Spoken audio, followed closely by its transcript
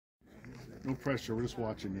No pressure, we're just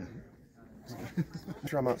watching you.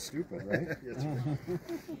 Sure, I'm not stupid, right? Yes,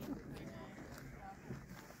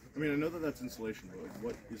 I mean, I know that that's insulation, but like,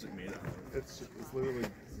 what is it made out of? It's literally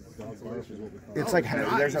dog barf is what we call it. It's like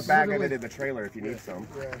there's a bag of it in the trailer if you need some.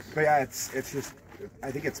 Yeah. But yeah, it's just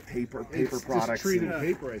I think it's paper products. Just treated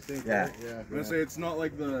paper, I think. Yeah. Right? Yeah. I'm gonna say it's not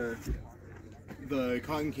like the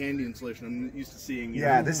cotton candy insulation I'm used to seeing.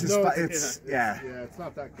 Yeah, know? this is Yeah, it's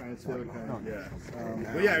not that kind. It's the other kind. Yeah.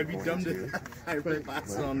 But yeah, it'd be dumb to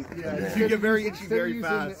pass it on. Yeah, you get very itchy very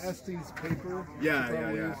fast. Estes paper.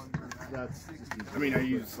 Yeah. That's just easy. I mean, I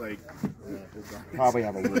use like probably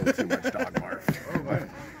have a little too much dog barf.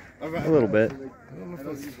 A little bit. I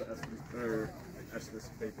don't use the Estes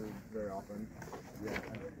paper very often. Yeah,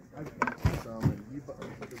 I've got some, and you put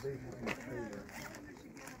the baby in the trailer.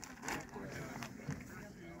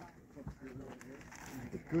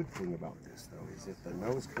 The good thing about this, though, is if the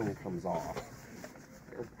nose cone comes off,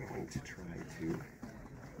 we're going to try to.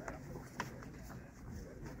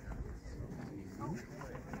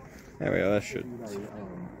 There we go, that should.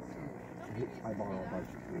 I borrow a bunch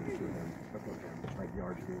of my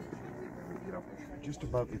yard here. You know, just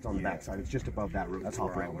above, it's on the back side, it's just above that roof. That's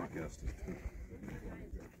top rail, I guess.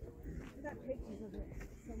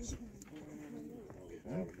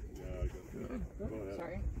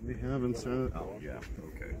 Sorry. We haven't said. Oh, yeah,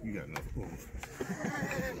 okay. You got enough.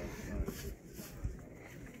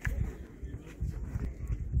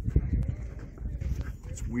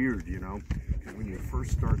 It's weird, you know, when you're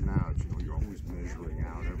first starting out, you know, you're always measuring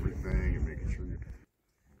out everything and making sure you're.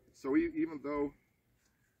 So even though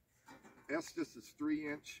Estes is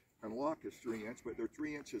 3-inch and lock is 3-inch, but their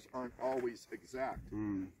 3 inches aren't always exact.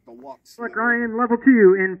 The locks. Select Ryan, level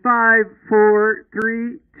 2 in 5, 4,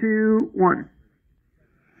 3, 2, 1.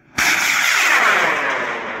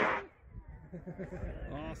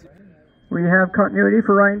 Awesome. We have continuity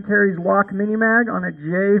for Ryan Terry's lock mini mag on a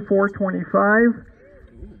J425.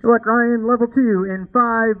 Select Ryan, level 2 in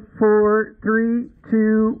 5, 4, 3,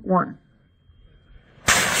 2, 1.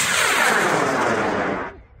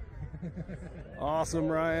 Awesome,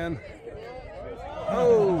 Ryan.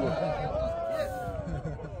 Oh!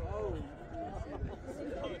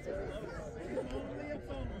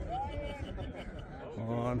 Come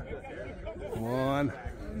on. Come on.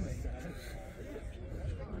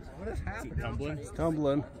 What is happening? Tumbling? It's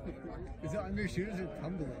tumbling. Is it under shoot or is it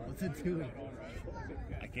tumbling? What's it doing?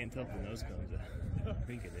 I can't tell if the nose comes out. I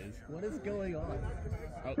think it is. What is going on?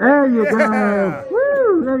 Oh. There you go.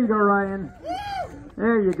 Woo! There you go, Ryan.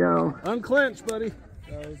 There you go. Unclench, buddy.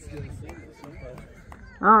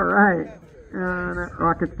 All right. That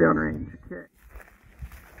rocket's downrange. Okay.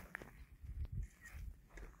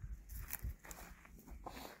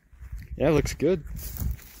 Yeah, it looks good.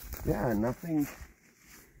 Yeah, nothing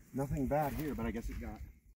bad here, but I guess it got